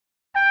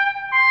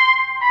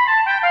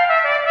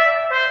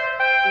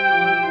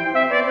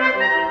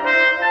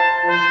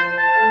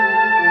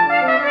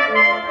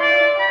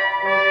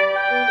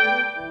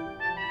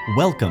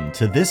Welcome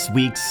to this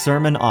week's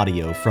sermon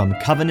audio from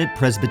Covenant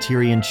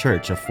Presbyterian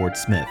Church of Fort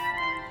Smith.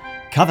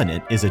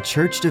 Covenant is a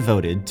church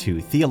devoted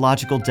to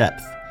theological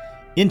depth,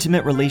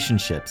 intimate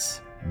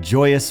relationships,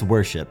 joyous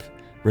worship,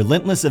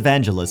 relentless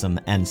evangelism,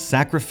 and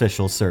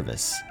sacrificial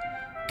service.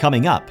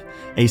 Coming up,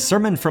 a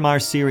sermon from our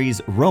series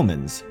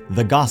Romans,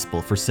 the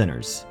Gospel for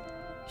Sinners.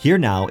 Here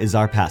now is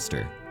our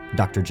pastor,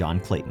 Dr.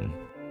 John Clayton.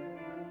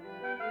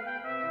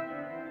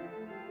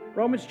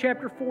 Romans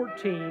chapter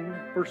 14,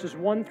 verses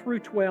 1 through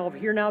 12.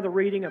 Hear now the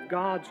reading of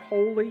God's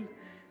holy,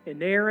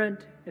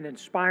 inerrant, and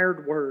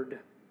inspired word.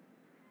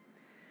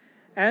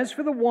 As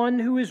for the one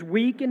who is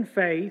weak in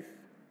faith,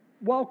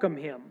 welcome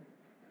him,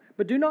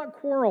 but do not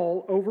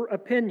quarrel over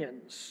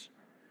opinions.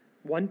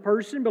 One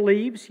person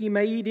believes he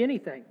may eat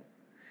anything,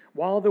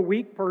 while the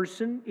weak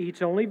person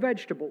eats only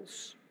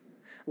vegetables.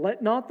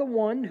 Let not the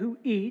one who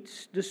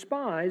eats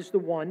despise the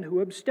one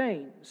who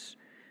abstains,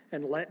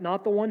 and let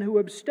not the one who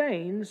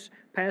abstains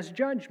pass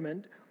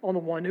judgment on the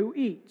one who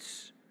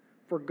eats,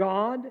 for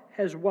God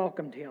has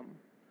welcomed him.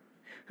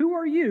 Who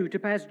are you to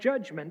pass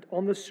judgment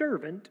on the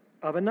servant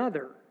of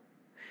another?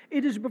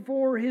 It is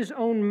before his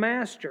own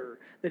master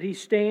that he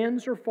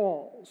stands or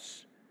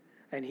falls,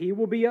 and he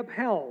will be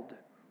upheld,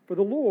 for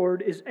the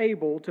Lord is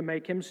able to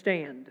make him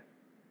stand.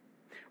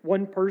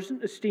 One person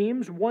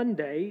esteems one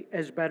day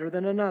as better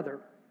than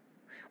another,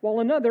 while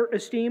another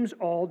esteems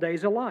all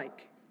days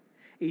alike.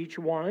 Each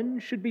one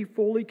should be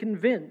fully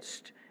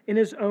convinced in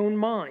his own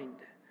mind.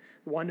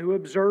 The one who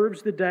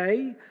observes the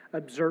day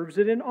observes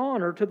it in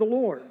honor to the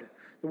Lord.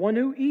 The one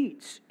who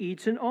eats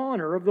in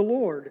honor of the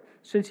Lord,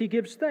 since he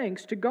gives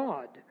thanks to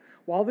God,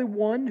 while the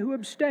one who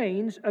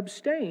abstains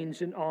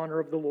in honor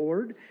of the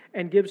Lord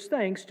and gives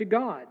thanks to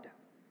God.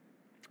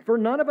 For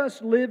none of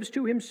us lives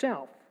to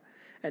himself,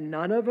 and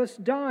none of us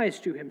dies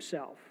to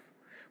himself.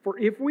 For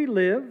if we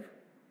live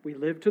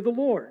to the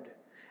Lord,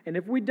 and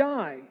if we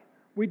die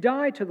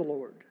to the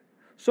Lord.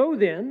 So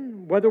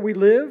then, whether we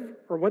live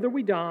or whether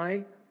we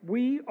die,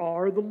 we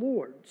are the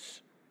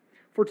Lord's.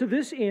 For to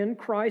this end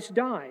Christ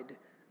died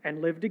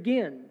and lived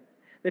again,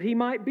 that he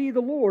might be the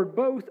Lord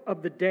both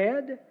of the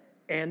dead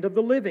and of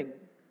the living.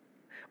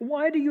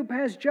 Why do you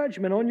pass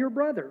judgment on your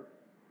brother?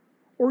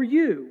 Or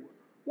you,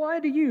 why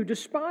do you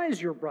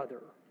despise your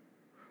brother?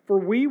 For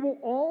we will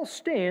all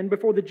stand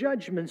before the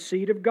judgment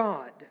seat of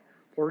God.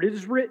 For it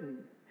is written,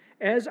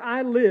 As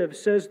I live,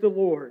 says the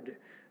Lord,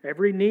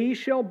 every knee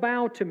shall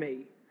bow to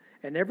me,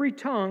 and every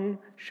tongue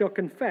shall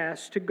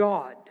confess to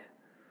God.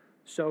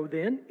 So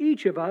then,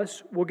 each of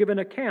us will give an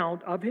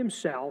account of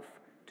himself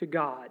to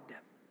God.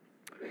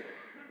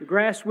 The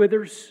grass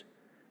withers,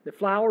 the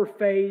flower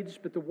fades,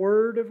 but the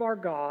word of our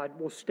God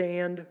will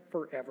stand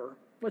forever.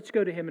 Let's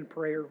go to him in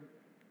prayer.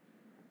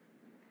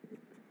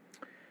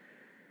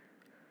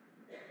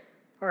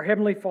 Our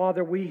Heavenly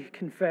Father, we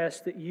confess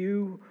that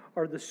you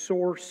are the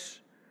source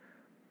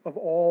of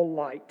all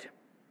light.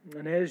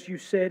 And as you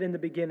said in the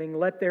beginning,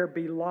 let there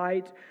be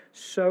light,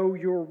 so in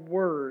your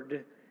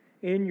word,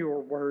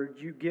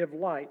 you give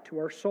light to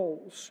our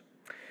souls.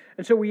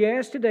 And so we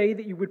ask today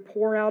that you would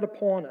pour out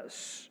upon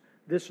us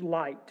this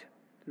light,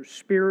 the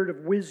spirit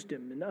of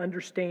wisdom and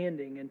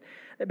understanding, and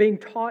that being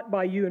taught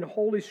by you in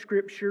Holy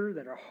Scripture,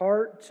 that our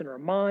hearts and our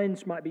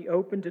minds might be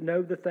open to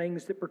know the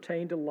things that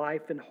pertain to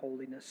life and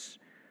holiness.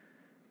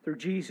 Through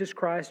Jesus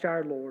Christ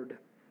our Lord.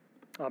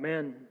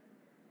 Amen.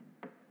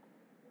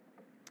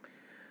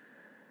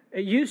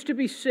 It used to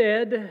be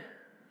said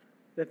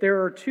that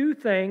there are two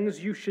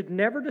things you should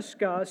never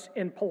discuss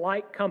in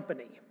polite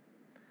company.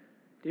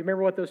 Do you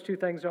remember what those two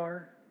things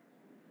are?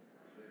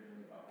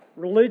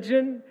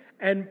 Religion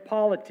and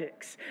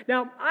politics.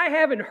 Now, I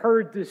haven't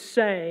heard this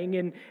saying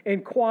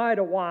in quite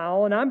a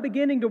while, and I'm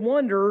beginning to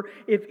wonder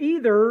if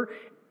either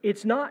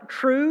it's not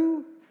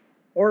true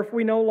or if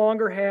we no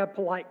longer have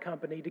polite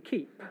company to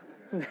keep.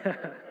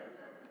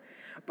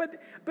 But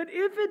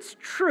if it's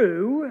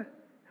true,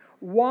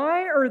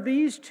 why are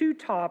these two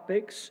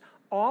topics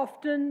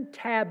often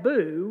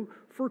taboo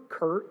for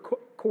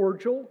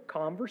cordial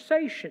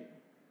conversation?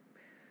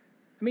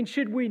 I mean,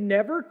 should we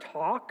never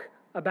talk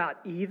about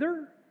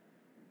either?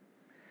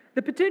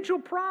 The potential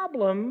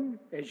problem,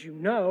 as you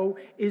know,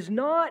 is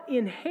not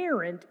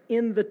inherent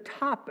in the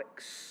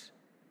topics,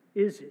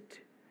 is it?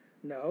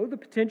 No, the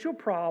potential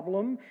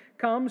problem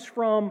comes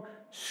from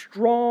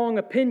strong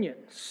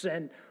opinions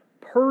and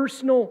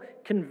personal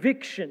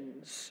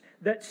convictions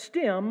that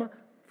stem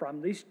from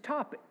these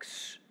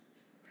topics.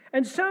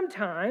 And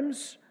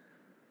sometimes,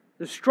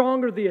 the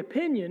stronger the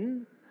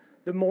opinion,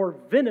 the more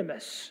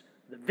venomous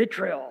the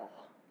vitriol.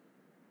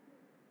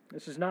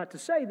 This is not to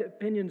say that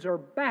opinions are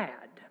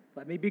bad.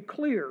 Let me be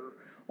clear.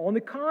 On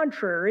the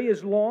contrary,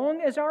 as long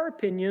as our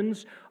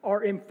opinions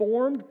are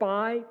informed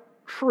by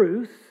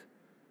truth,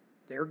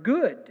 they're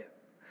good.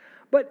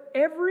 But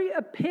every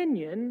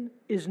opinion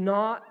is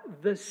not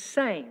the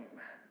same.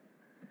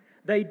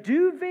 They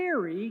do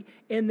vary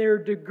in their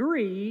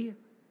degree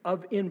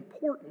of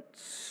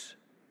importance.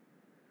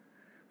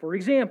 For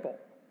example,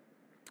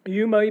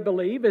 you may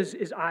believe,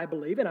 as I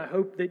believe, and I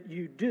hope that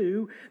you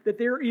do, that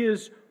there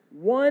is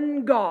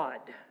one God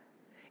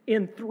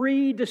in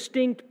three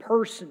distinct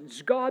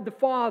persons: God the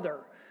Father,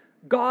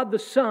 God the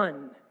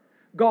Son,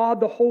 God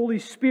the Holy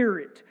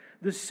Spirit,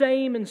 the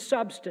same in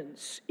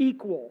substance,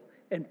 equal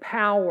in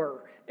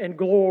power and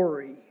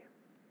glory.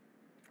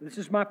 This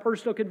is my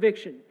personal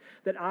conviction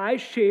that I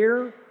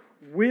share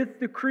with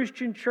the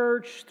Christian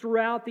church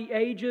throughout the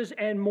ages,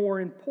 and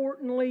more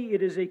importantly,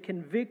 it is a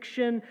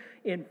conviction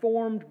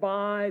informed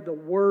by the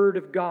Word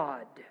of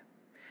God.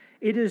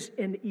 It is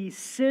an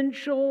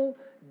essential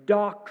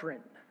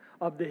doctrine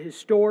of the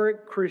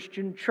historic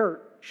Christian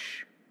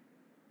church.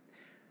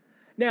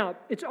 Now,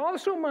 it's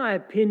also my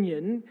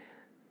opinion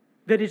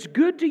that it's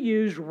good to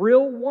use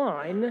real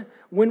wine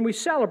when we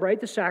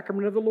celebrate the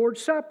sacrament of the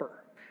Lord's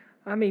Supper.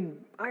 I mean,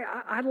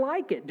 I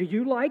like it. Do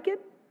you like it?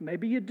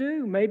 Maybe you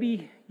do,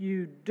 maybe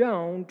you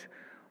don't.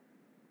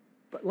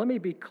 But let me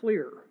be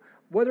clear.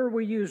 Whether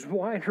we use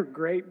wine or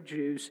grape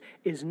juice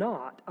is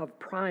not of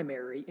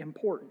primary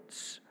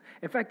importance.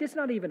 In fact, it's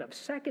not even of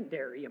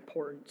secondary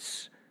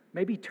importance.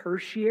 Maybe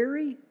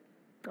tertiary?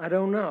 I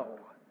don't know.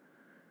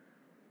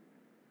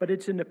 But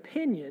it's an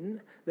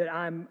opinion that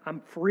I'm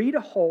free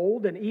to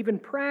hold and even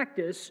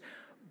practice,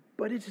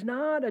 but it's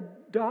not a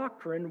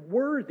doctrine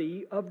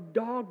worthy of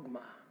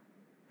dogma.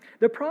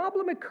 The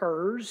problem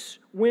occurs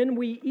when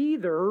we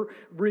either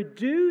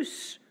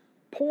reduce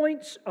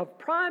points of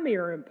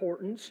primary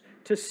importance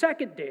to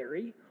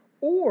secondary,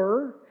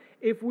 or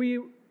if we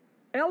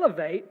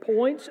elevate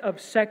points of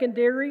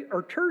secondary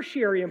or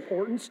tertiary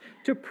importance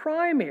to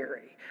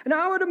primary. And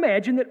I would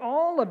imagine that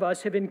all of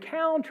us have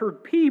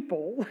encountered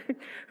people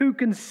who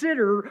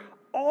consider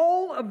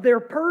all of their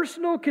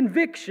personal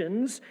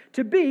convictions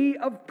to be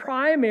of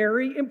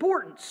primary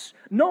importance,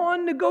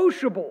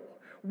 non-negotiable,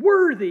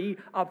 worthy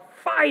of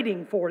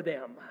fighting for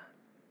them.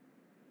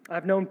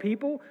 I've known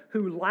people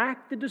who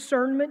lack the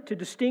discernment to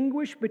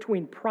distinguish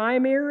between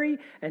primary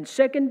and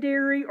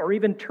secondary or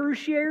even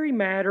tertiary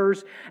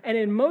matters, and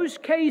in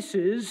most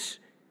cases,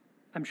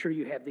 I'm sure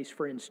you have these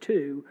friends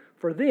too,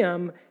 for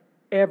them,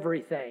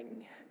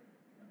 everything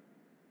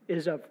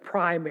is of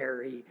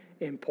primary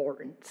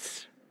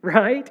importance,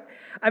 right?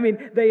 I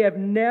mean, they have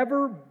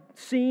never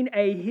seen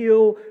a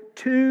hill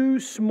too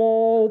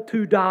small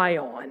to die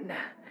on.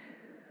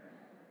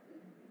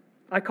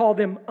 I call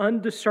them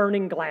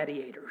undiscerning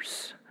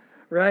gladiators,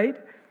 right?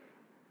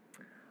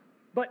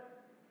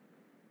 But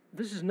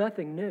this is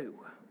nothing new.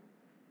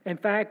 In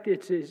fact,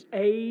 it's as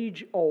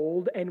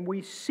age-old, and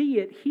we see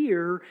it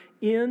here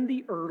in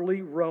the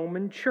early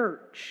Roman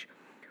church.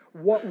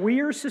 What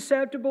we are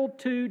susceptible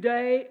to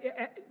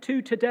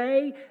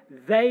today,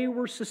 they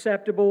were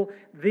susceptible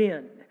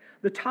then.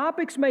 The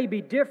topics may be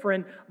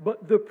different,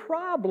 but the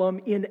problem,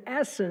 in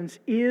essence,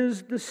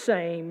 is the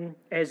same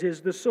as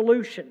is the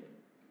solution.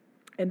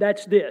 And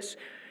that's this.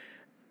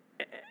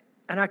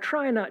 And I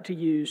try not to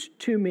use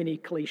too many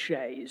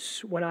cliches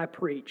when I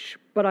preach,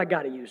 but I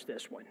got to use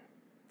this one.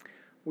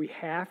 We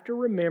have to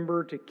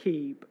remember to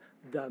keep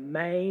the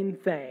main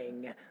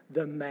thing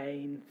the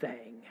main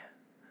thing.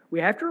 We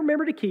have to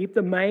remember to keep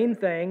the main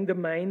thing the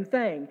main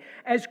thing.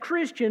 As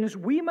Christians,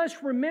 we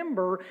must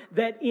remember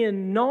that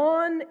in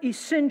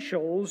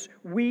non-essentials,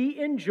 we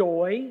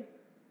enjoy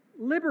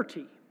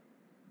liberty.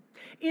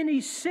 In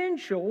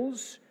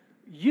essentials,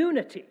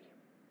 unity.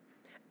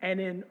 And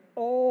in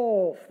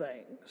all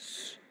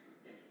things,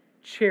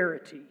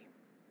 charity.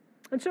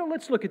 And so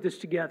let's look at this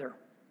together.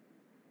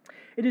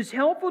 It is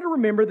helpful to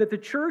remember that the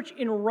church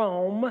in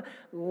Rome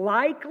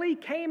likely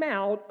came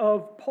out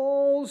of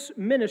Paul's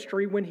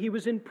ministry when he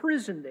was in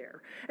prison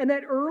there. And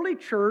that early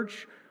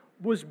church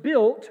was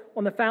built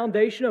on the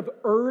foundation of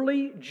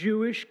early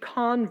Jewish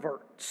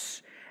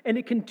converts. And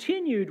it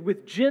continued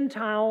with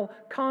Gentile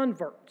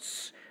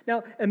converts.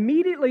 Now,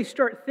 immediately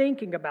start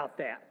thinking about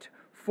that.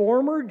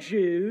 Former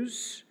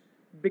Jews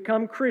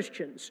become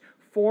Christians.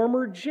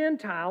 Former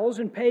Gentiles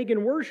and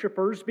pagan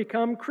worshipers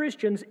become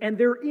Christians, and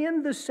they're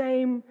in the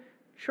same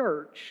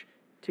church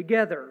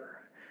together.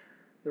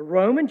 The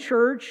Roman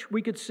church,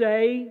 we could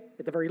say,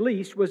 at the very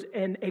least, was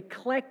an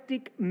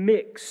eclectic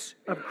mix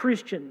of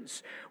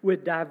Christians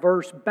with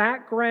diverse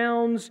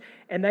backgrounds,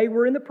 and they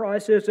were in the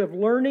process of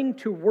learning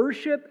to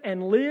worship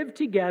and live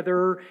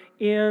together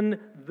in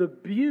the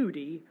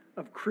beauty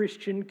of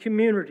Christian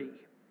community.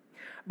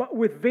 But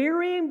with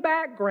varying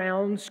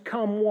backgrounds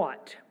come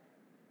what?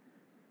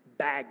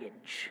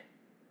 Baggage,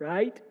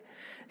 right?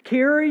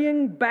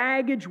 Carrying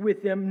baggage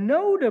with them,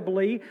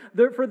 notably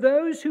for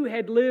those who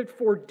had lived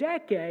for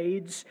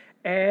decades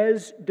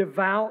as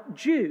devout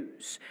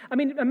Jews. I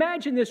mean,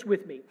 imagine this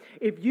with me.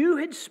 If you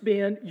had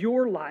spent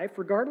your life,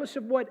 regardless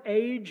of what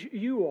age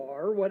you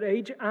are, what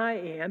age I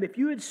am, if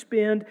you had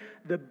spent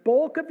the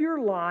bulk of your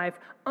life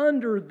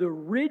under the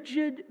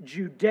rigid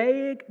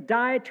Judaic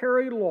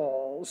dietary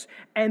laws,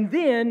 and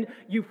then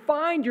you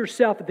find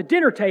yourself at the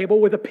dinner table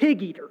with a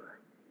pig eater.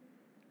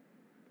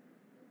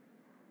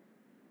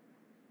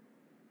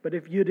 But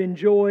if you'd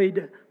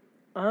enjoyed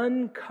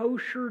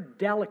unkosher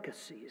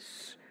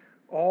delicacies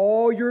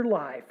all your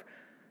life,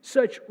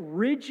 such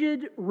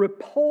rigid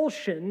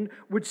repulsion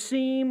would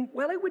seem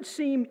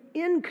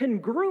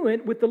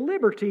incongruent with the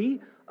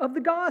liberty of the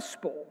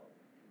gospel.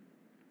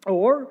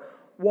 Or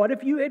what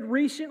if you had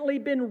recently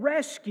been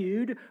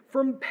rescued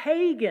from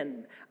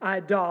pagan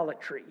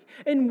idolatry,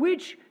 in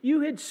which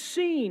you had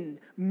seen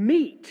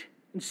meat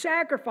and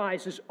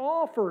sacrifices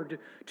offered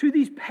to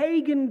these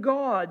pagan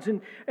gods?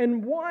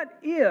 And what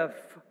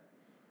if,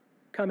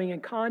 coming in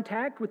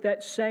contact with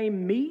that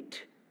same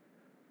meat,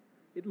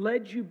 it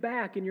led you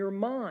back in your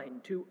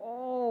mind to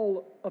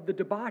all of the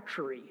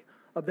debauchery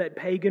of that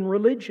pagan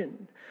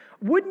religion?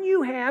 Wouldn't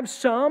you have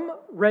some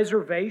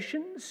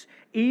reservations,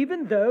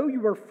 even though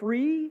you are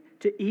free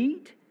to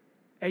eat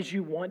as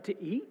you want to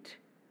eat?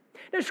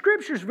 Now,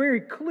 Scripture is very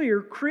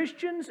clear.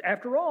 Christians,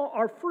 after all,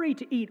 are free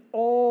to eat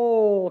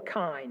all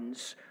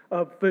kinds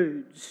of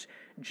foods.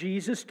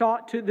 Jesus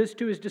taught this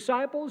to His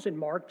disciples in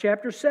Mark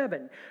chapter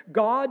 7.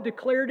 God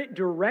declared it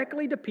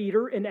directly to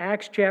Peter in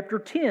Acts chapter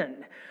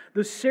 10.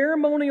 The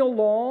ceremonial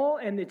law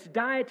and its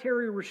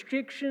dietary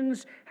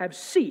restrictions have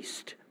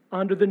ceased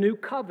under the new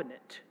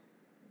covenant.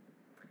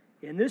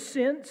 In this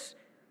sense,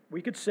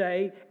 we could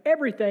say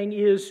everything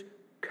is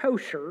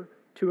kosher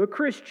to a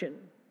Christian.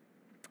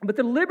 But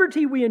the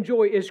liberty we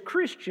enjoy as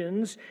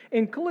Christians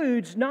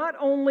includes not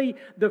only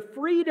the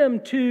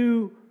freedom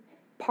to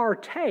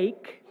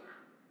partake,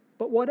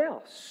 but what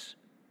else?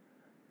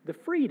 The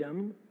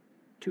freedom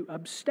to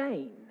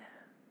abstain.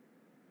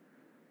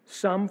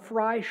 Some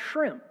fry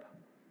shrimp,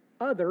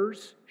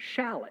 others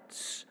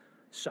shallots.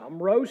 Some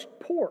roast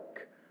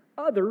pork,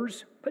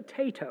 others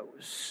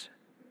potatoes.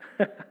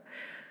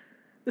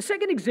 The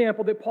second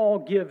example that Paul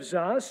gives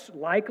us,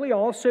 likely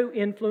also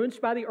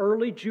influenced by the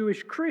early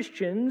Jewish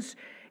Christians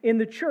in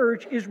the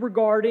church, is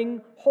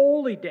regarding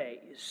holy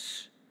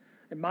days.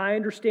 In my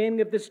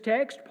understanding of this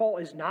text, Paul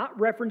is not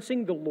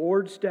referencing the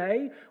Lord's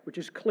Day, which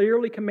is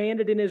clearly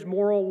commanded in his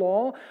moral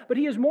law, but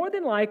he is more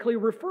than likely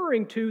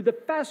referring to the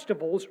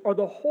festivals or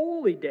the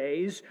holy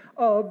days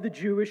of the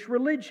Jewish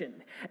religion.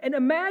 And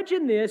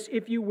imagine this,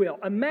 if you will.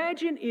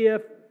 Imagine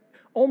if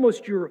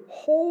almost your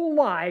whole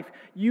life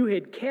you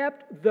had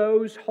kept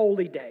those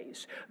holy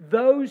days,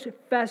 those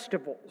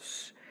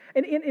festivals.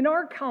 And in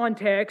our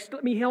context,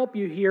 let me help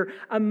you here.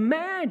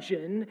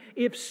 Imagine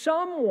if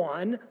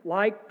someone,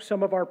 like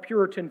some of our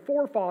Puritan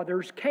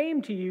forefathers,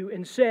 came to you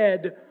and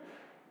said,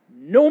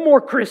 "No more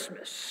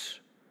Christmas.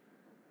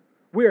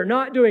 We are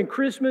not doing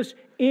Christmas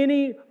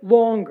any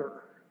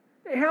longer."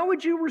 How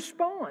would you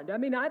respond? I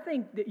mean, I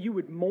think that you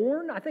would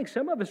mourn. I think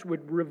some of us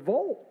would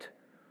revolt.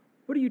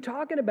 What are you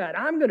talking about?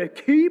 I'm going to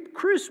keep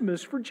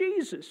Christmas for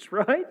Jesus,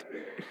 right?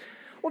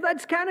 Well,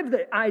 that's kind of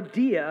the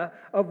idea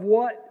of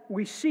what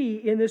we see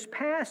in this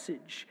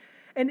passage.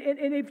 And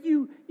if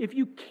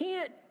you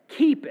can't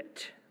keep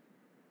it,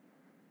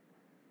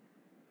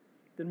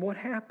 then what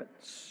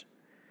happens?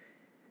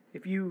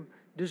 If you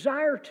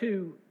desire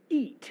to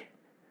eat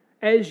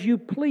as you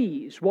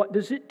please, what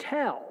does it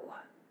tell?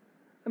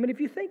 I mean,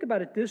 if you think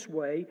about it this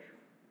way,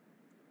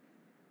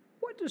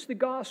 what does the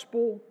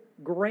gospel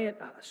grant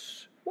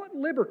us? What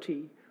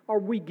liberty are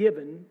we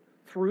given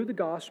through the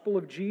gospel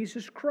of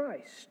Jesus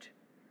Christ?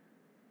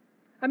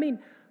 I mean,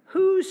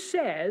 who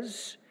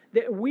says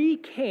that we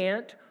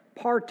can't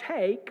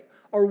partake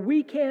or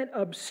we can't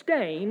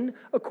abstain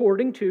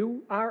according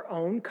to our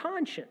own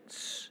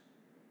conscience?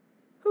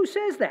 Who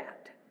says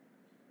that?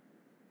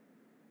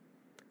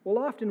 Well,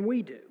 often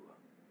we do.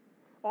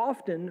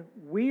 Often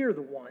we're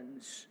the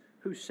ones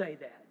who say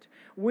that.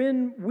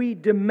 When we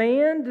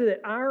demand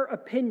that our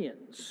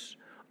opinions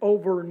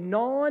over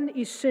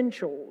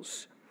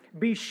non-essentials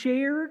be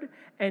shared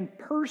and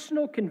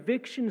personal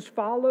convictions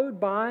followed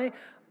by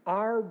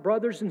our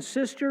brothers and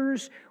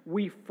sisters,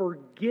 we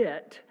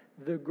forget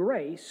the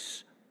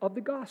grace of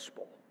the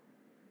gospel.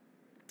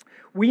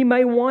 We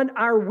may want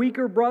our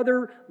weaker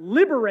brother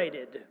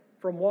liberated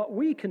from what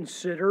we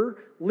consider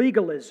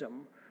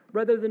legalism,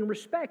 rather than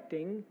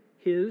respecting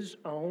his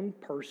own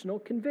personal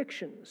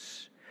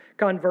convictions.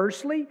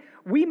 Conversely,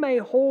 we may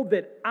hold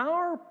that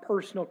our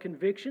personal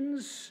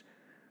convictions,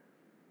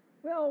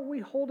 well, we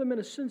hold them in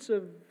a sense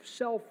of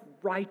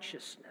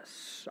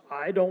self-righteousness.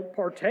 I don't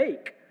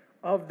partake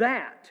of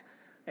that.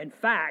 In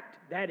fact,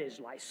 that is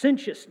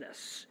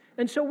licentiousness.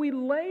 And so we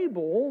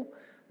label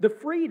the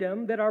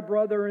freedom that our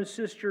brother and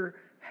sister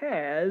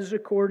has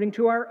according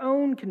to our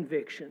own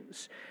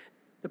convictions.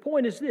 The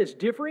point is this: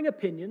 differing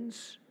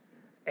opinions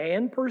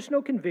and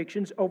personal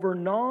convictions over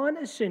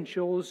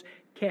non-essentials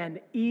can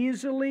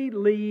easily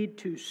lead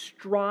to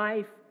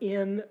strife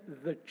in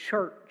the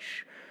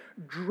church,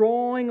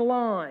 drawing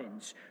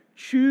lines,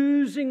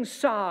 choosing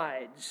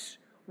sides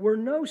where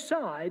no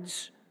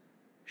sides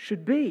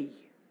should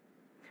be.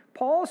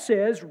 Paul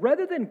says,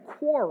 rather than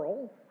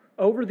quarrel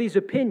over these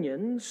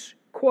opinions,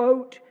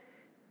 quote,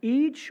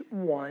 each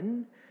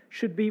one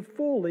should be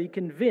fully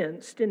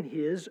convinced in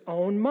his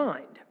own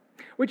mind,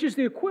 which is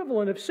the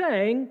equivalent of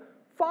saying,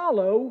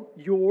 follow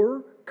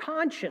your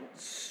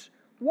conscience.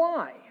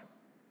 Why?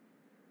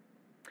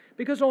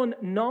 Because on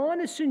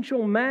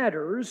non-essential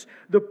matters,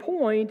 the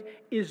point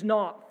is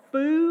not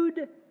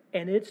food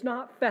and it's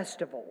not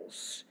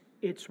festivals.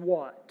 It's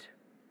what?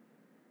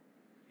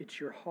 It's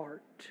your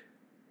heart.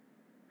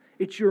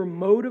 It's your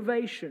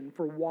motivation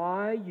for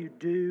why you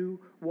do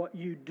what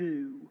you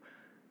do.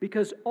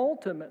 Because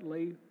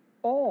ultimately,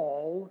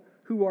 all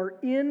who are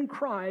in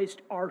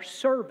Christ are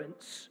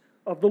servants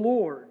of the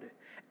Lord.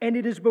 And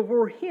it is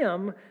before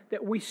Him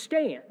that we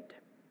stand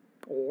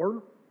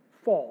or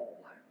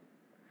fall.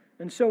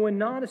 And so in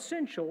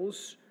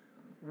non-essentials,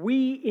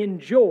 we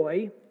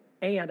enjoy,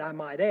 and I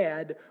might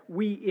add,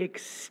 we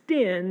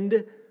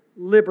extend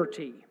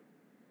liberty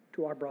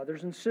to our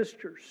brothers and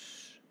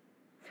sisters.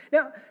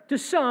 Now, to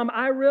some,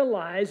 I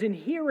realize in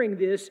hearing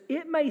this,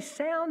 it may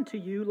sound to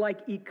you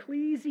like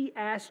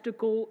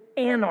ecclesiastical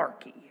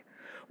anarchy.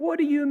 What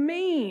do you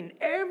mean?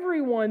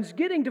 Everyone's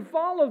getting to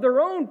follow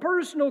their own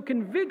personal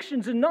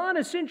convictions in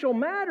non-essential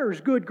matters.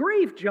 Good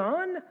grief,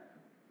 John.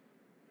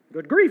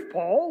 Good grief,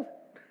 Paul.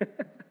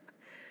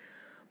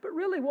 But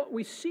really what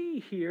we see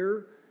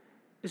here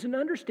is an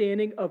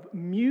understanding of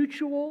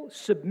mutual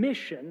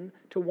submission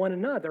to one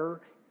another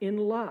in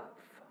love.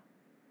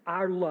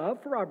 Our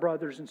love for our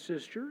brothers and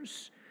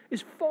sisters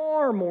is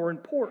far more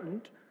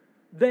important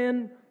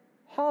than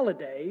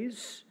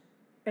holidays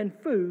and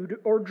food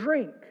or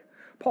drink.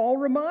 Paul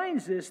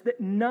reminds us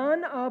that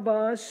none of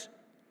us,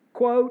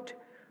 quote,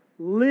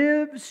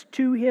 lives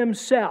to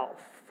himself.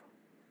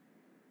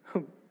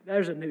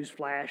 There's a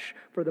newsflash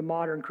for the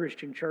modern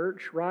Christian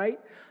church, right?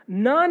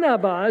 None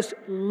of us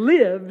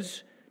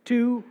lives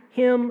to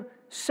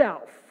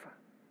himself.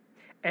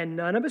 And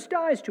none of us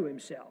dies to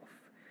himself.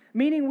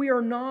 Meaning we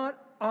are not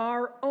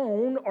our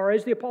own, or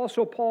as the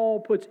Apostle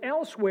Paul puts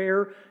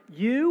elsewhere,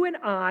 you and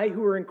I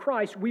who are in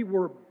Christ, we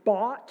were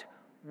bought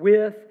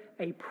with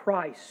a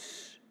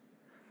price.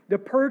 The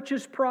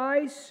purchase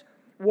price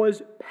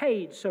was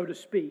paid, so to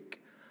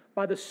speak,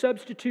 by the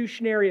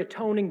substitutionary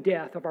atoning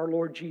death of our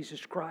Lord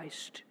Jesus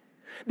Christ.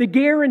 The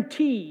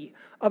guarantee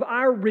of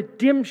our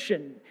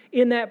redemption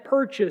in that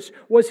purchase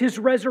was His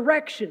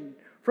resurrection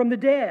from the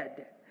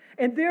dead.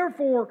 And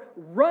therefore,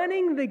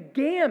 running the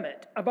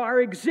gamut of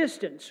our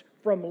existence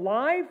from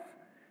life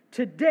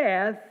to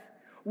death,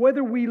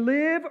 whether we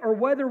live or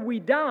whether we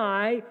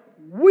die,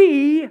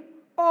 we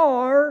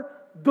are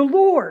the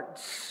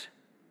Lord's.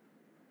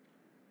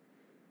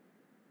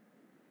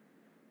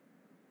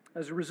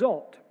 As a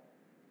result,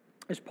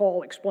 as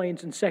Paul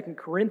explains in 2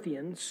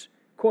 Corinthians,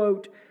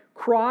 quote,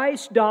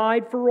 Christ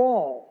died for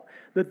all,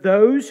 that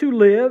those who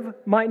live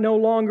might no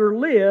longer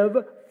live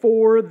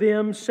for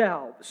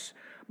themselves,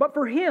 but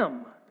for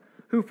Him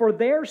who for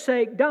their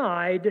sake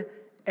died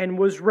and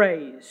was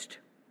raised.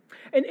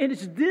 And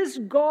it's this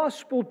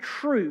gospel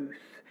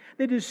truth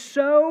that is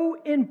so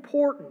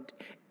important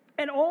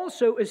and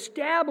also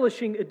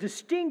establishing a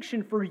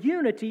distinction for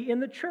unity in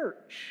the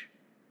church.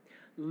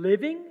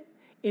 Living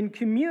in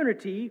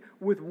community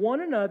with one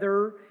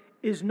another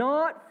is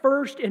not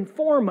first and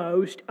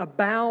foremost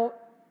about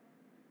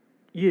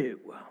you.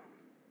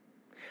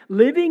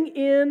 Living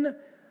in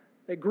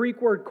the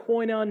Greek word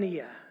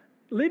koinonia,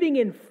 living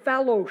in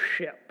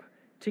fellowship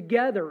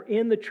together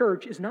in the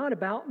church is not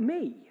about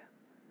me.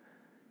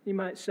 You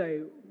might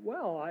say,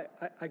 well,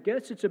 I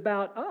guess it's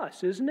about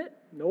us, isn't it?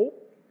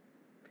 Nope.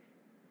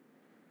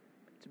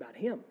 It's about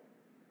Him.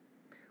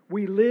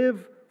 We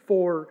live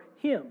for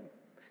Him.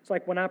 It's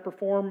like when I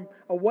perform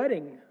a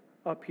wedding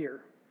up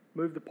here.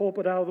 Move the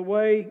pulpit out of the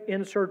way,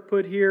 insert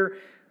put here,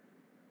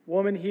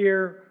 woman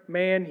here,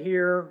 man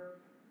here.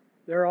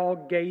 They're all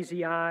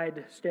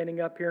gazy-eyed, standing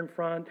up here in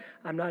front.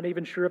 I'm not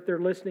even sure if they're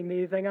listening to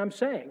anything I'm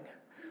saying.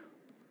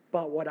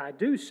 But what I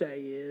do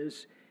say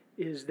is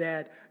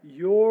that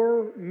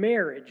your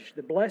marriage,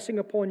 the blessing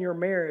upon your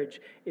marriage,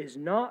 is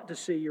not to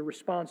see your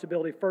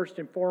responsibility first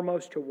and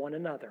foremost to one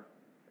another.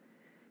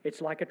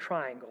 It's like a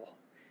triangle.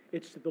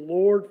 It's to the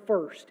Lord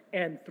first,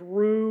 and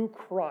through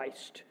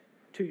Christ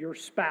to your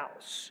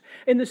spouse.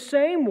 In the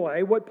same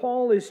way, what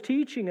Paul is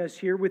teaching us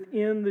here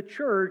within the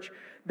church,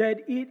 that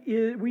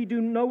we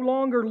do no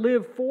longer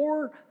live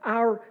for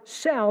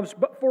ourselves,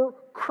 but for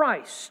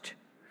Christ.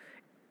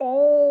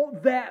 All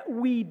that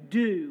we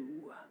do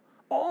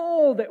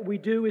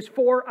is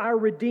for our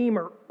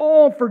Redeemer.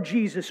 All for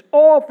Jesus,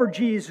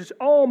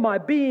 all my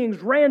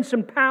beings,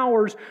 ransomed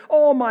powers,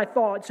 all my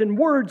thoughts and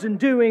words and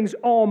doings,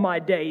 all my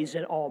days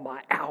and all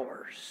my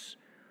hours.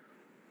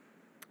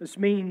 This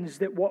means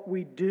that what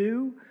we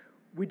do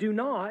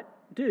not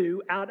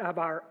do out of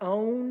our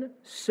own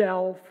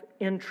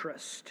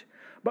self-interest,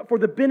 but for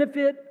the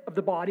benefit of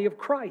the body of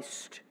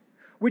Christ,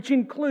 which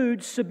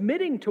includes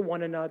submitting to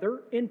one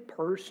another in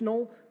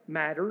personal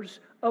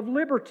matters of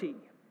liberty.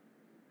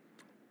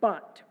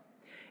 But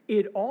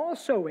it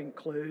also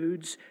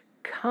includes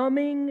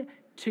coming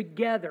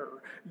together,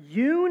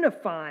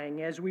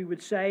 unifying, as we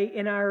would say,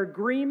 in our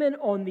agreement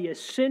on the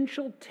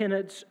essential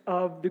tenets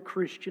of the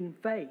Christian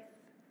faith.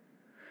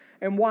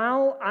 And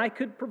while I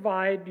could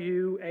provide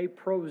you a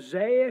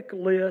prosaic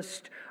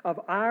list of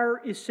our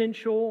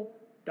essential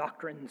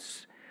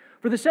doctrines,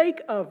 for the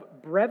sake of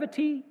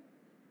brevity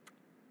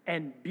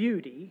and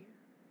beauty,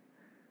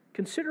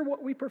 consider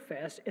what we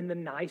profess in the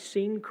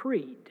Nicene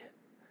Creed.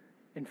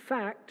 In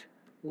fact,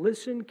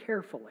 listen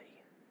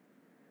carefully.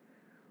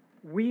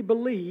 We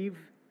believe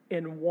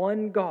in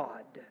one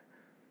God,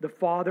 the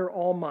Father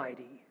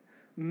Almighty,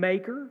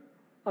 maker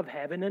of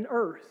heaven and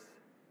earth,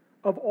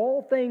 of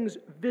all things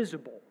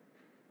visible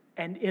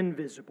and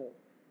invisible,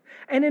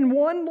 and in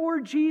one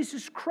Lord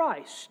Jesus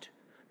Christ,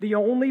 the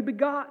only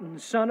begotten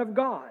Son of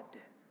God,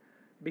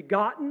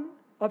 begotten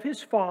of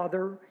His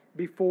Father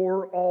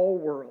before all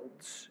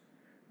worlds,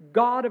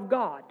 God of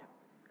God,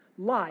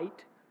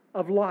 light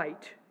of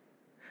light,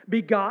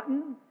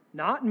 begotten,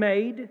 not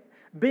made,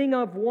 being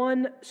of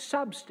one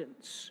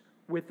substance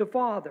with the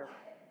Father,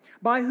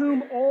 by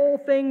whom all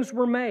things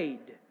were made,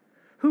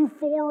 who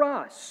for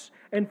us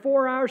and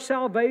for our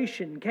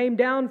salvation came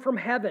down from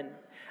heaven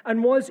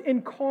and was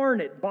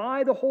incarnate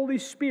by the Holy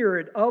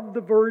Spirit of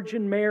the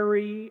Virgin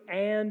Mary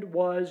and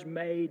was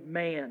made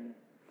man,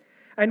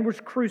 and was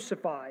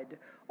crucified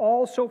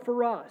also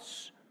for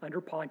us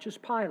under Pontius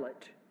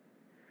Pilate.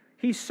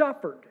 He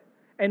suffered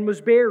and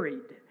was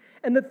buried,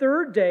 and the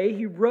third day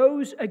He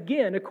rose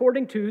again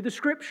according to the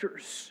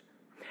Scriptures,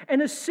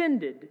 and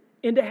ascended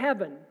into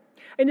heaven,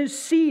 and is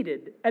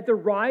seated at the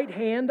right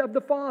hand of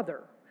the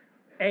Father.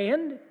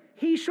 And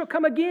He shall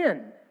come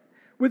again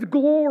with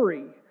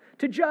glory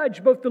to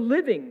judge both the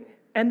living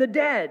and the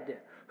dead,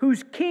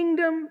 whose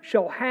kingdom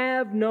shall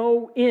have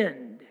no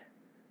end.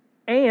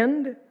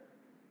 And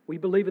we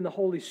believe in the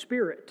Holy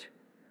Spirit,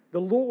 the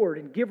Lord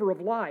and giver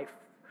of life,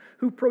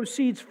 who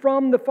proceeds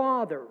from the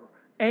Father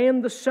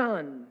and the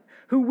Son,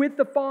 who with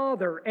the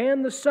Father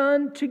and the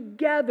Son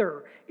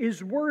together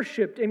is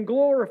worshiped and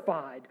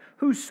glorified,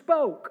 who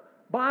spoke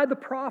by the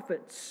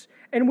prophets.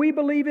 And we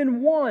believe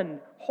in one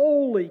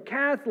holy,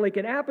 Catholic,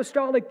 and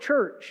apostolic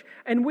church,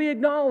 and we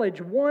acknowledge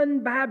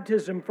one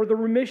baptism for the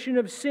remission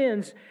of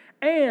sins,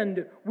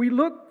 and we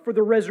look for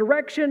the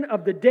resurrection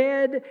of the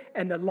dead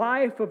and the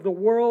life of the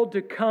world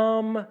to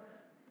come.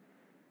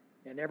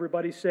 And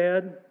everybody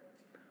said,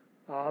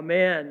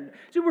 Amen.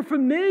 So we're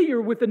familiar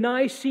with the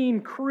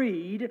Nicene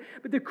Creed,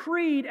 but the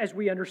Creed, as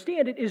we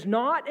understand it, is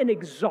not an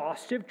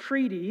exhaustive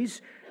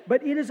treatise,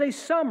 but it is a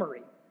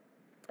summary.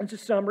 It's a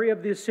summary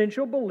of the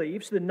essential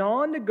beliefs, the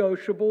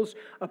non-negotiables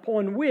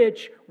upon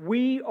which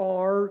we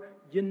are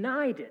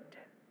united.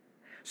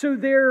 So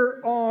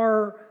there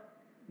are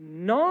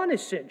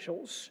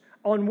non-essentials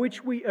on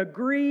which we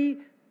agree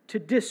to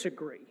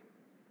disagree.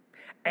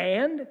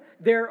 And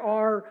there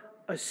are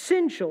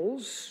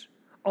essentials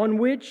on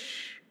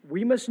which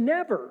we must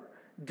never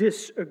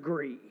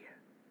disagree.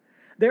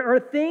 There are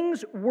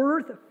things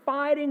worth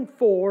fighting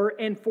for,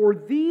 and for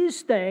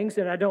these things,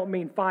 and I don't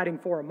mean fighting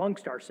for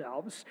amongst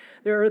ourselves,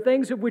 there are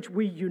things of which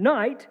we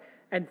unite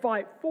and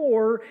fight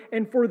for,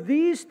 and for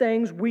these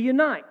things we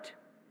unite.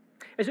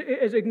 As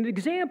an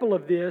example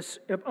of this,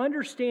 of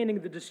understanding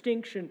the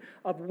distinction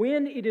of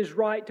when it is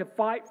right to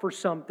fight for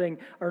something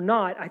or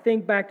not, I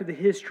think back to the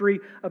history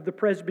of the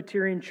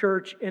Presbyterian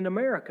Church in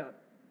America.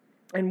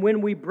 And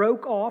when we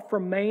broke off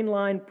from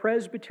mainline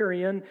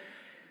Presbyterianism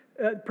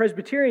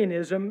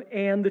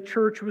and the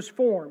church was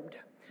formed.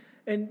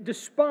 And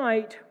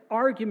despite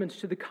arguments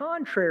to the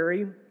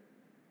contrary,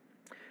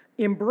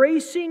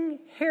 embracing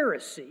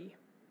heresy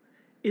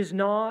is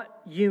not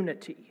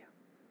unity.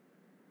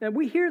 Now,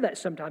 we hear that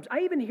sometimes. I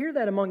even hear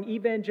that among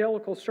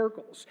evangelical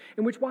circles,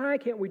 in which, why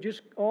can't we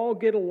just all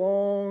get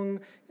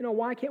along?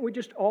 Why can't we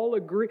just all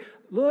agree?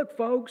 Look,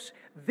 folks,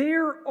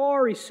 there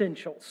are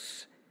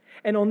essentials.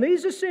 And on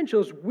these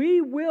essentials,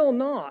 we will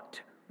not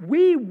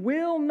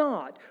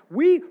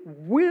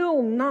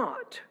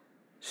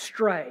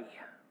stray.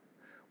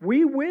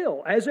 We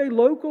will, as a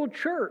local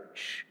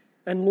church,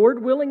 and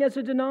Lord willing, as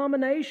a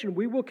denomination,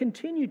 we will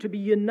continue to be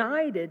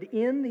united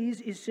in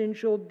these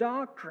essential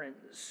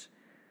doctrines.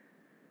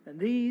 And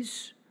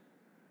these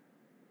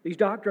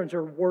doctrines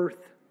are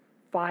worth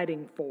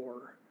fighting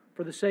for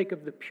the sake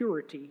of the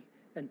purity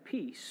and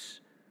peace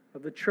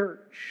of the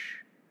church.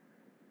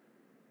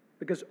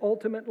 Because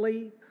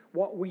ultimately,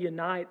 what we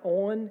unite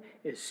on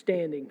is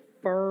standing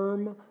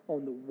firm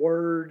on the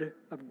Word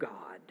of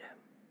God.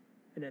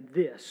 And in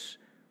this,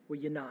 we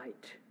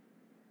unite.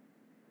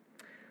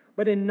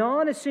 But in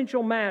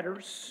non-essential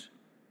matters,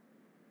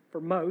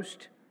 for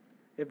most,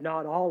 if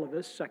not all of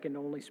us, I can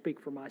only speak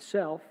for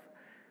myself,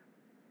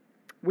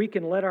 we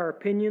can let our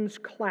opinions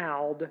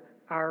cloud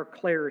our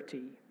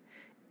clarity,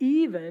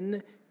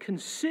 even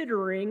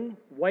considering,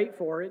 wait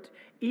for it,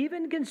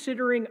 even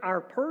considering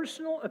our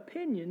personal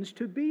opinions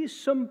to be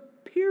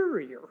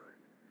superior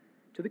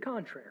to the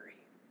contrary.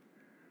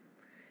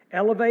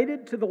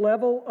 Elevated to the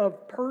level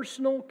of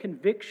personal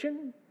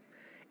conviction,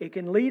 it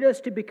can lead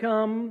us to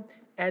become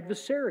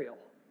adversarial,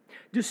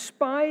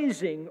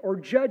 despising or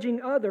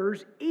judging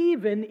others,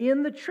 even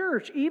in the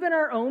church, even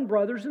our own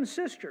brothers and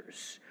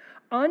sisters.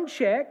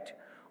 Unchecked,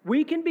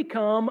 we can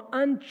become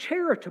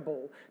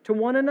uncharitable to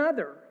one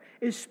another,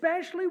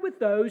 especially with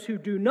those who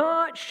do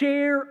not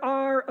share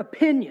our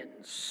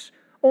opinions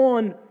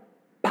on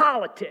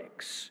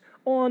politics,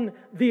 on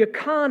the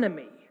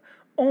economy,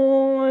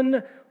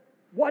 on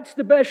what's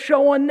the best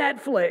show on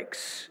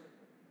Netflix,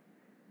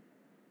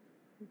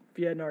 if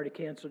you hadn't already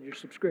canceled your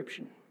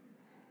subscription.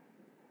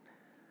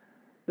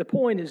 The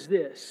point is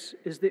this,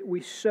 is that we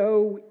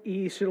so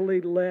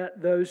easily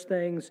let those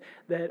things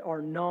that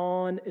are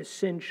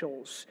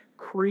non-essentials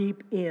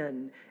creep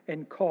in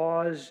and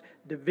cause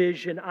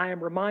division. I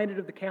am reminded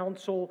of the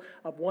counsel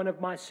of one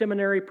of my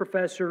seminary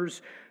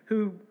professors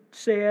who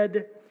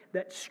said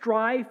that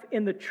strife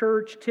in the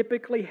church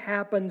typically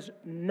happens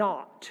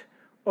not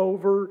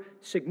over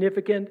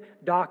significant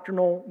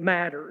doctrinal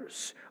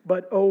matters,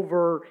 but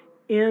over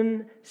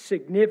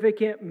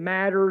insignificant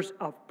matters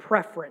of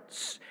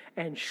preference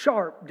and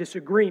sharp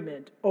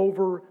disagreement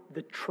over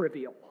the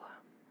trivial.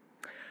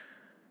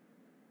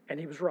 And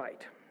he was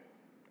right.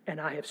 And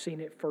I have seen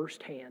it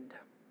firsthand.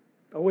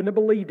 I wouldn't have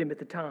believed him at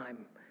the time,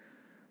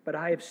 but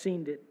I have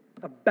seen it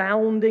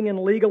abounding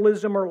in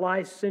legalism or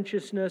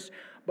licentiousness,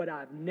 but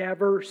I've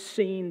never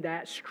seen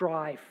that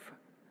strife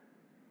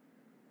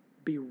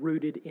be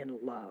rooted in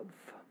love.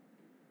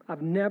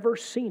 I've never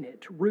seen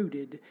it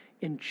rooted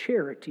in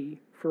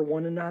charity for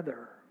one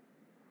another.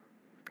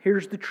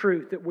 Here's the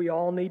truth that we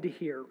all need to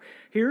hear.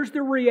 Here's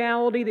the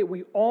reality that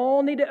we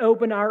all need to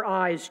open our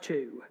eyes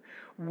to.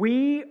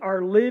 We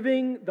are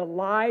living the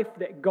life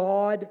that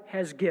God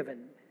has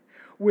given,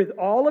 with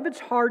all of its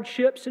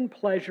hardships and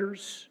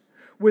pleasures,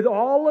 with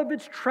all of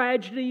its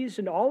tragedies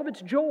and all of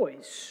its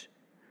joys.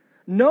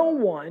 No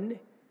one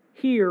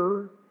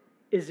here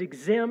is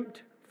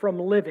exempt from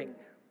living.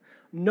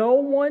 No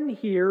one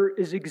here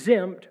is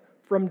exempt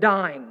from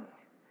dying.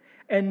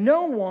 And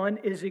no one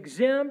is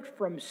exempt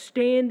from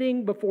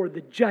standing before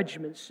the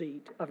judgment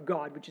seat of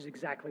God, which is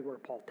exactly where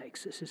Paul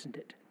takes us, isn't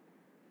it?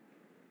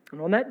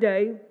 And on that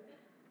day,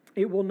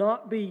 it will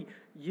not be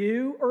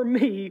you or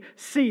me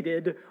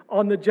seated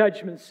on the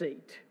judgment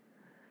seat.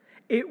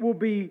 It will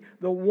be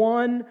the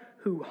one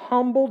who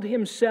humbled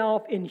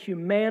himself in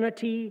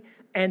humanity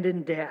and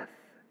in death.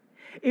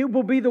 It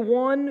will be the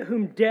one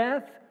whom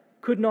death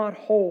could not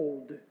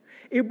hold.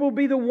 It will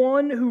be the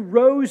one who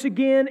rose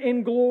again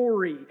in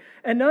glory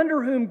and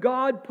under whom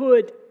God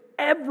put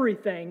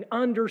everything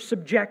under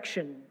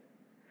subjection.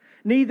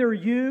 Neither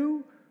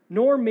you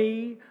nor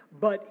me,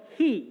 but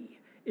He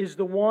is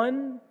the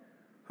one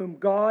whom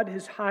God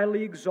has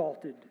highly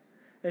exalted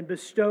and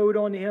bestowed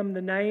on Him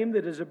the name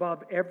that is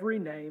above every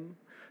name,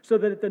 so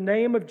that at the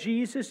name of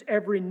Jesus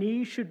every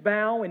knee should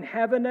bow in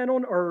heaven and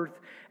on earth,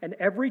 and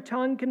every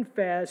tongue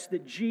confess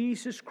that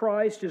Jesus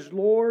Christ is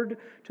Lord,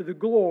 to the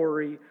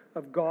glory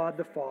of God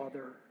the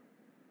Father.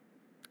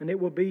 And it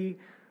will be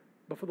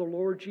before the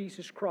Lord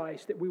Jesus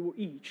Christ that we will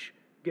each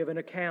give an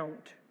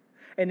account.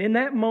 And in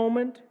that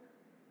moment,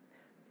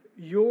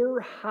 your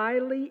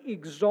highly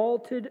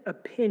exalted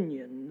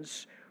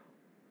opinions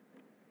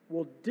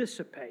will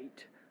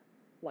dissipate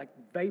like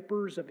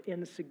vapors of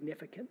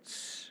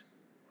insignificance.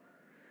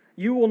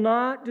 You will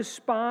not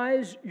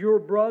despise your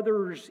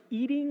brother's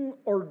eating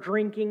or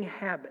drinking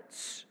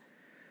habits.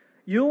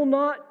 You'll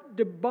not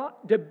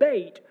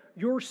debate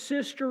your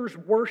sister's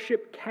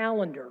worship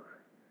calendar.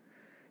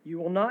 You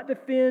will not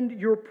defend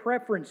your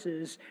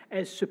preferences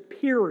as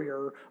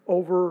superior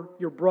over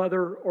your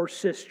brother or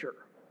sister.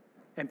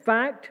 In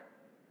fact,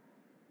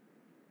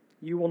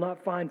 you will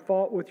not find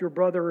fault with your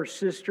brother or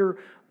sister,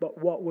 but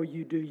what will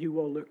you do? You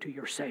will look to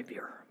your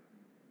Savior.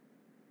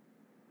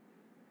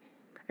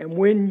 And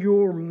when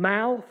your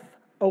mouth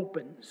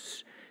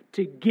opens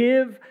to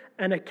give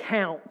an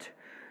account,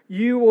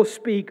 you will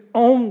speak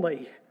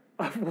only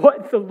of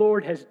what the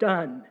Lord has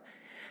done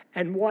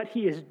and what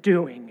He is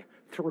doing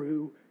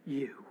through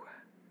you,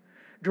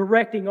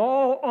 directing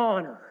all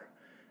honor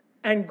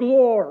and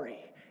glory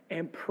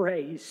and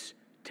praise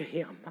to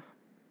Him.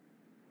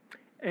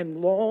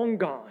 And long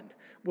gone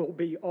will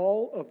be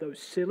all of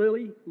those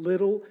silly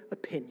little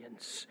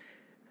opinions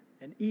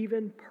and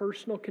even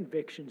personal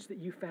convictions that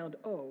you found,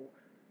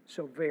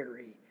 so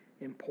very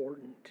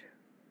important.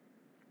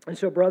 And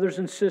so, brothers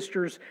and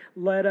sisters,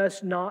 let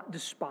us not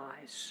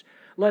despise.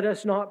 Let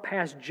us not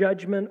pass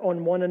judgment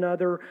on one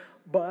another,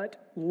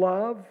 but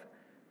love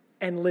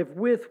and live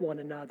with one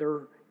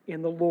another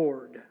in the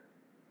Lord.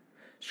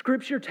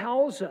 Scripture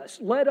tells us,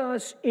 let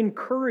us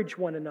encourage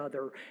one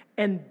another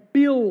and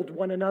build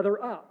one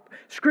another up.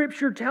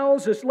 Scripture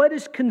tells us, let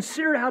us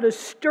consider how to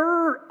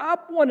stir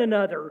up one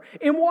another.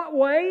 In what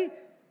way?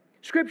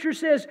 Scripture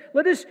says,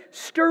 let us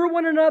stir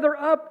one another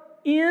up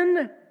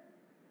in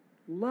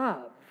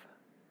love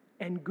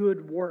and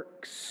good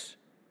works.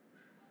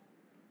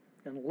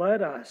 And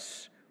let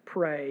us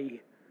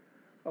pray,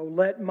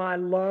 let my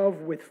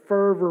love with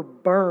fervor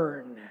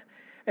burn,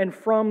 and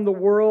from the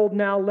world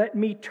now let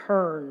me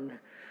turn,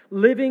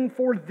 living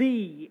for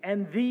Thee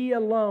and Thee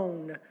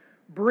alone,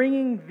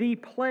 bringing Thee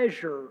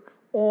pleasure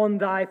on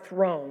Thy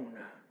throne.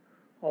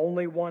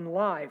 Only one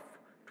life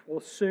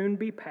will soon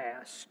be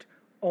past.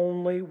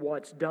 Only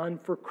what's done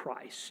for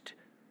Christ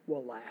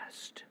will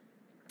last.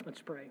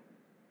 Let's pray.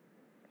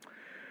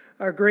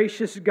 Our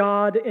gracious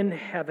God in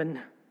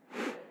heaven,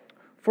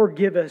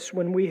 forgive us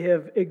when we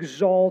have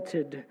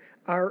exalted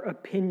our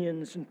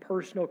opinions and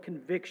personal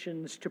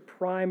convictions to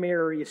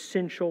primary,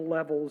 essential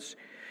levels.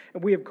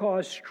 And we have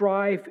caused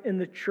strife in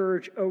the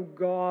church. O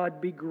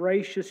God, be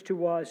gracious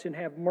to us and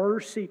have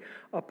mercy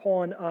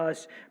upon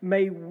us.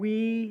 May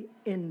we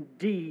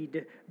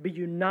indeed be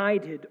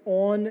united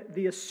on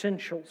the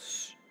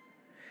essentials.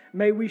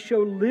 May we show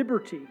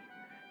liberty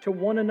to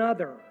one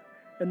another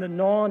in the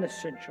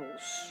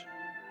non-essentials.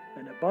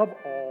 And above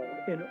all,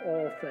 in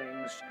all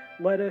things,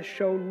 let us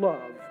show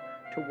love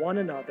to one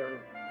another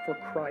for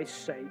Christ's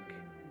sake.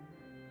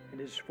 It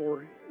is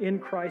in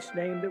Christ's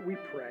name that we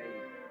pray.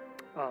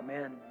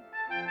 Amen.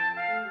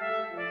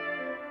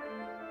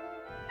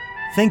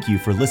 Thank you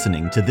for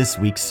listening to this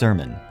week's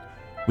sermon.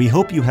 We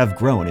hope you have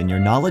grown in your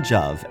knowledge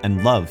of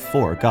and love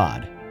for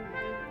God.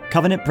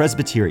 Covenant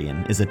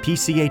Presbyterian is a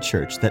PCA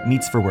church that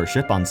meets for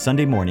worship on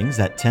Sunday mornings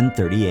at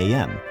 10:30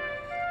 a.m.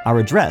 Our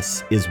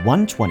address is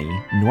 120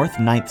 North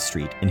 9th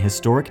Street in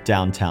historic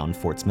downtown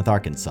Fort Smith,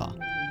 Arkansas.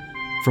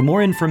 For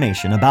more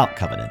information about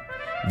Covenant,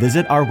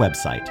 visit our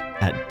website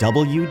at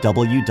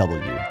www.cpcfs.org.